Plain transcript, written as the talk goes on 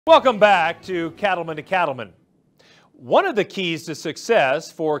Welcome back to Cattlemen. One of the keys to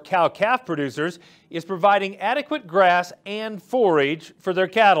success for cow-calf producers is providing adequate grass and forage for their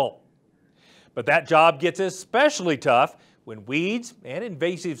cattle. But that job gets especially tough when weeds and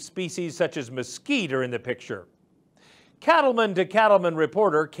invasive species such as mesquite are in the picture. Cattleman to Cattleman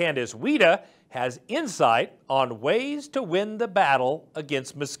reporter Candace Wida has insight on ways to win the battle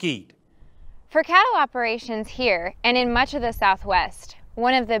against mesquite. For cattle operations here and in much of the Southwest,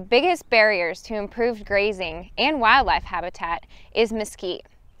 one of the biggest barriers to improved grazing and wildlife habitat is mesquite.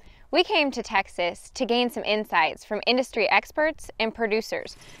 We came to Texas to gain some insights from industry experts and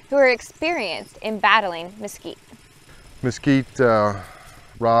producers who are experienced in battling mesquite. Mesquite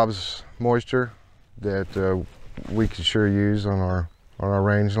robs moisture that we could sure use on our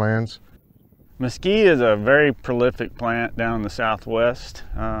rangelands. Mesquite is a very prolific plant down in the Southwest.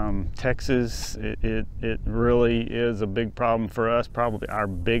 Texas, it really is a big problem for us, probably our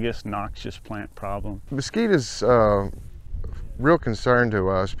biggest noxious plant problem. Mesquite is a real concern to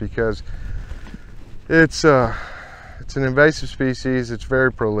us because it's an invasive species, it's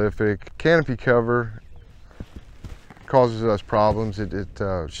very prolific. Canopy cover causes us problems. It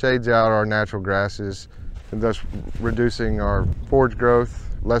shades out our natural grasses and thus reducing our forage growth,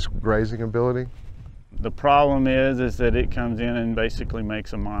 less grazing ability. The problem is that it comes in and basically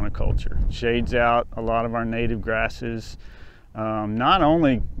makes a monoculture. Shades out a lot of our native grasses. Not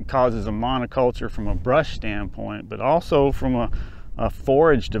only causes a monoculture from a brush standpoint, but also from a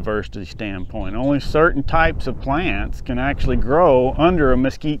forage diversity standpoint. Only certain types of plants can actually grow under a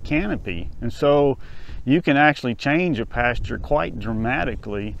mesquite canopy. And so you can actually change a pasture quite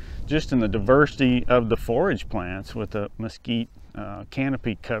dramatically just in the diversity of the forage plants with a mesquite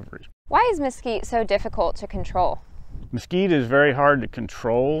canopy coverage. Why is mesquite so difficult to control? Mesquite is very hard to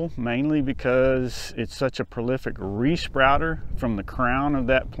control, mainly because it's such a prolific resprouter from the crown of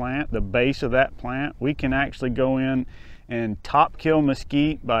that plant, the base of that plant. We can actually go in and top kill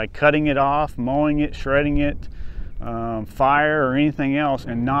mesquite by cutting it off, mowing it, shredding it, fire or anything else,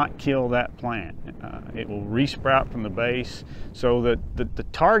 and not kill that plant. It will resprout from the base, so that the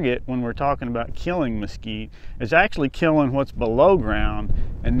target when we're talking about killing mesquite is actually killing what's below ground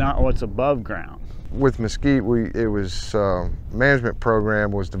and not what's above ground. With mesquite, management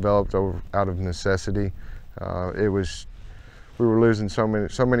program was developed out of necessity. We were losing so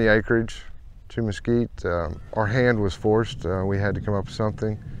many acreage to mesquite. Our hand was forced. We had to come up with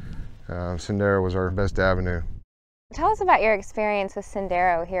something. Sendero was our best avenue. Tell us about your experience with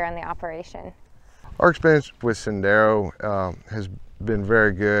Sendero here on the operation. Our experience with Sendero has been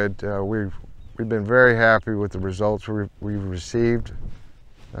very good. We've been very happy with the results we've received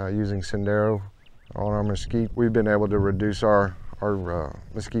using Sendero on our mesquite. We've been able to reduce our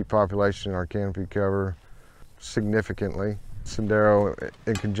mesquite population, our canopy cover, significantly. Sendero,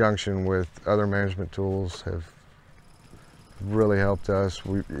 in conjunction with other management tools, have really helped us.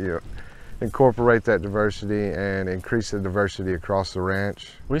 We incorporate that diversity and increase the diversity across the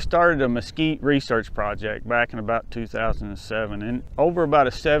ranch. We started a mesquite research project back in about 2007, and over about a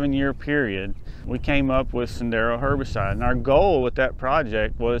 7-year period we came up with Sendero herbicide, and our goal with that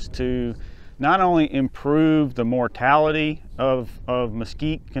project was to not only improve the mortality of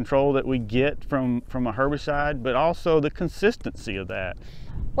mesquite control that we get from a herbicide, but also the consistency of that.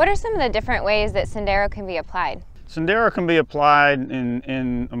 What are some of the different ways that Sendero can be applied? Sendero can be applied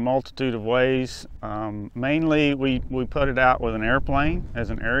in a multitude of ways. Mainly we put it out with an airplane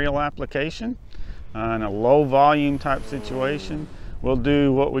as an aerial application in a low volume type situation. We'll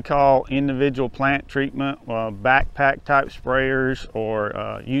do what we call individual plant treatment, backpack type sprayers, or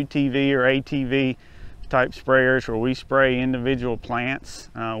UTV or ATV type sprayers where we spray individual plants.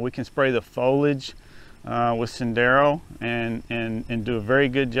 We can spray the foliage with Sendero and do a very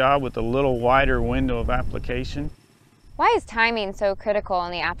good job with a little wider window of application. Why is timing so critical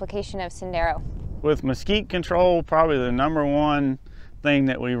in the application of Sendero? With mesquite control, probably the #1 thing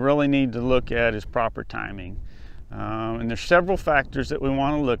that we really need to look at is proper timing. And there's several factors that we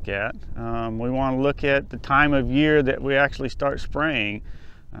want to look at. We want to look at the time of year that we actually start spraying.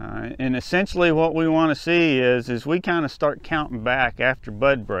 And essentially what we want to see is we kind of start counting back after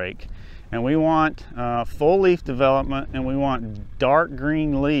bud break. And we want full leaf development, and we want dark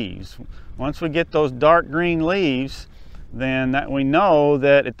green leaves. Once we get those dark green leaves, then we know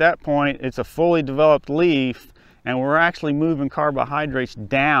that at that point it's a fully developed leaf, and we're actually moving carbohydrates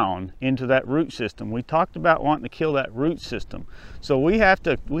down into that root system. We talked about wanting to kill that root system. So we have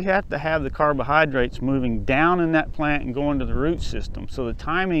to have the carbohydrates moving down in that plant and going to the root system. So the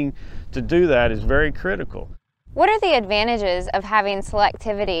timing to do that is very critical. What are the advantages of having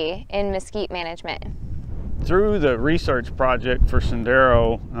selectivity in mesquite management? Through the research project for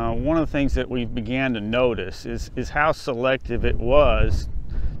Sendero, one of the things that we began to notice is how selective it was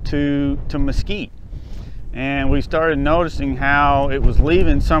to mesquite. And we started noticing how it was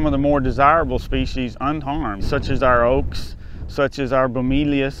leaving some of the more desirable species unharmed, such as our oaks, such as our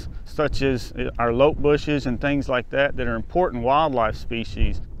bromelias, such as our lote bushes and things like that are important wildlife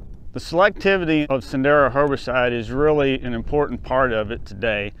species. The selectivity of Sendero herbicide is really an important part of it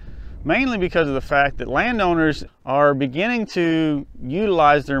today, mainly because of the fact that landowners are beginning to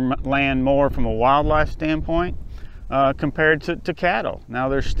utilize their land more from a wildlife standpoint compared to cattle. Now,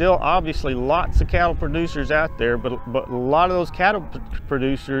 there's still obviously lots of cattle producers out there, but a lot of those cattle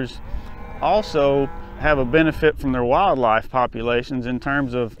producers also have a benefit from their wildlife populations in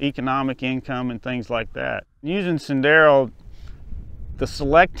terms of economic income and things like that. Using Sendero, the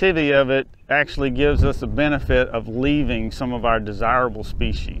selectivity of it actually gives us the benefit of leaving some of our desirable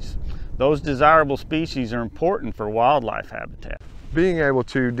species. Those desirable species are important for wildlife habitat. Being able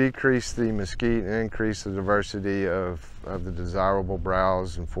to decrease the mesquite and increase the diversity of the desirable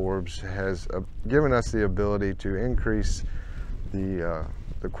browse and forbs has given us the ability to increase the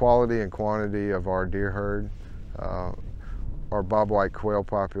quality and quantity of our deer herd. Our bobwhite quail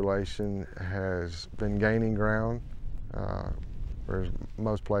population has been gaining ground,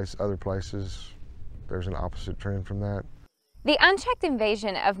 whereas other places there's an opposite trend from that. The unchecked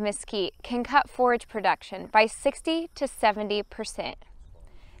invasion of mesquite can cut forage production by 60 to 70%.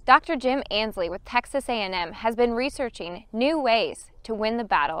 Dr. Jim Ansley with Texas A&M has been researching new ways to win the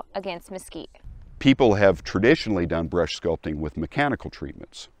battle against mesquite. People have traditionally done brush sculpting with mechanical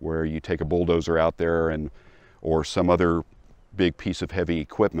treatments, where you take a bulldozer out there or some other big piece of heavy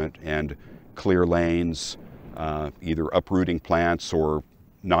equipment and clear lanes, either uprooting plants or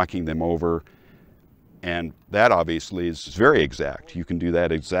knocking them over. And that obviously is very exact. You can do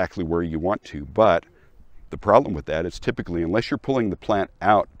that exactly where you want to, but the problem with that is typically, unless you're pulling the plant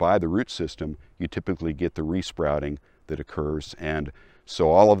out by the root system, you typically get the resprouting that occurs. And so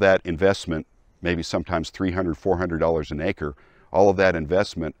all of that investment, maybe sometimes $300, $400 an acre, all of that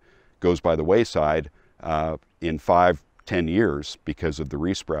investment goes by the wayside in 5-10 years because of the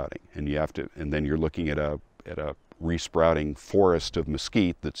resprouting. And then you're looking at a resprouting forest of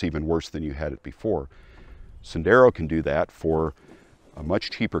mesquite that's even worse than you had it before. Sendero can do that for a much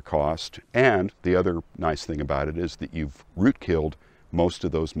cheaper cost, and the other nice thing about it is that you've root killed most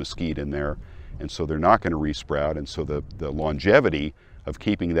of those mesquite in there, and so they're not going to resprout, and so the longevity of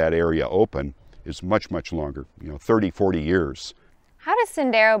keeping that area open is much, much longer, 30, 40 years. How does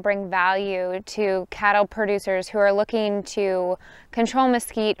Sendero bring value to cattle producers who are looking to control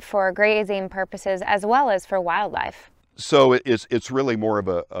mesquite for grazing purposes as well as for wildlife? So it's really more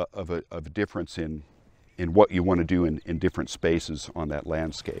of a difference in what you want to do in different spaces on that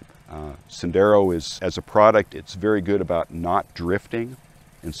landscape. Sendero is, as a product, it's very good about not drifting,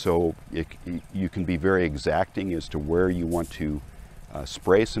 and so you can be very exacting as to where you want to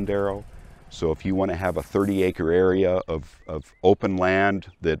spray Sendero. So if you want to have a 30-acre area of open land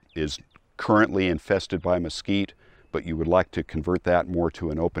that is currently infested by mesquite, but you would like to convert that more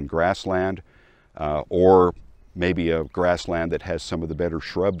to an open grassland, or maybe a grassland that has some of the better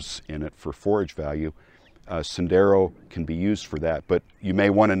shrubs in it for forage value, Sendero can be used for that. But you may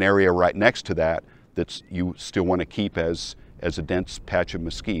want an area right next to that you still want to keep as a dense patch of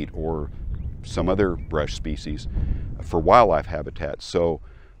mesquite or some other brush species for wildlife habitat. So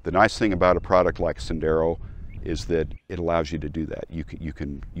the nice thing about a product like Sendero is that it allows you to do that. You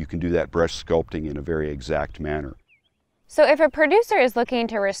can do that brush sculpting in a very exact manner. So if a producer is looking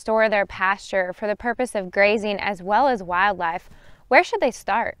to restore their pasture for the purpose of grazing as well as wildlife, where should they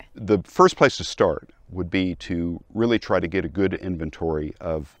start? The first place to start would be to really try to get a good inventory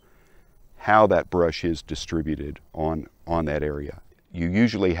of how that brush is distributed on that area. You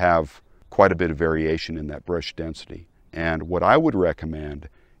usually have quite a bit of variation in that brush density. And what I would recommend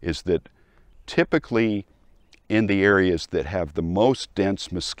is that typically in the areas that have the most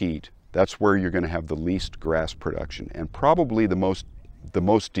dense mesquite, that's where you're going to have the least grass production and probably the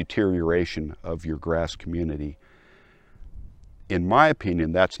most deterioration of your grass community. In my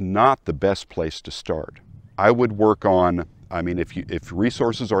opinion, that's not the best place to start. I would work on, if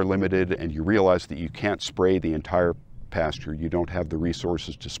resources are limited and you realize that you can't spray the entire pasture, you don't have the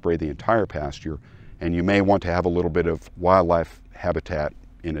resources to spray the entire pasture, and you may want to have a little bit of wildlife habitat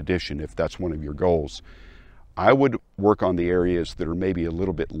in addition if that's one of your goals. I would work on the areas that are maybe a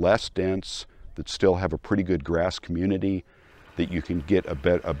little bit less dense, that still have a pretty good grass community, that you can get a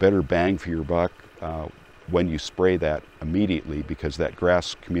better bang for your buck when you spray that immediately, because that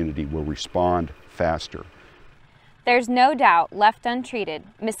grass community will respond faster. There's no doubt, left untreated,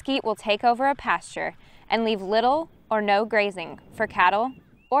 mesquite will take over a pasture and leave little or no grazing for cattle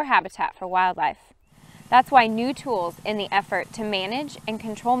or habitat for wildlife. That's why new tools in the effort to manage and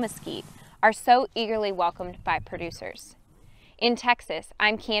control mesquite are so eagerly welcomed by producers. In Texas,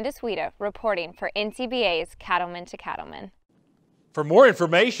 I'm Candace Weta reporting for NCBA's Cattlemen to Cattlemen. For more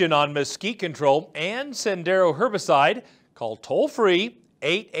information on mesquite control and Sendero herbicide, call toll-free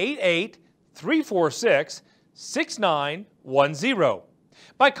 888-346-6910.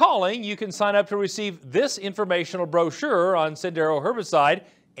 By calling, you can sign up to receive this informational brochure on Sendero herbicide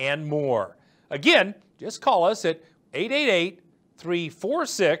and more. Again, just call us at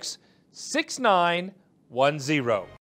 888-346-6910.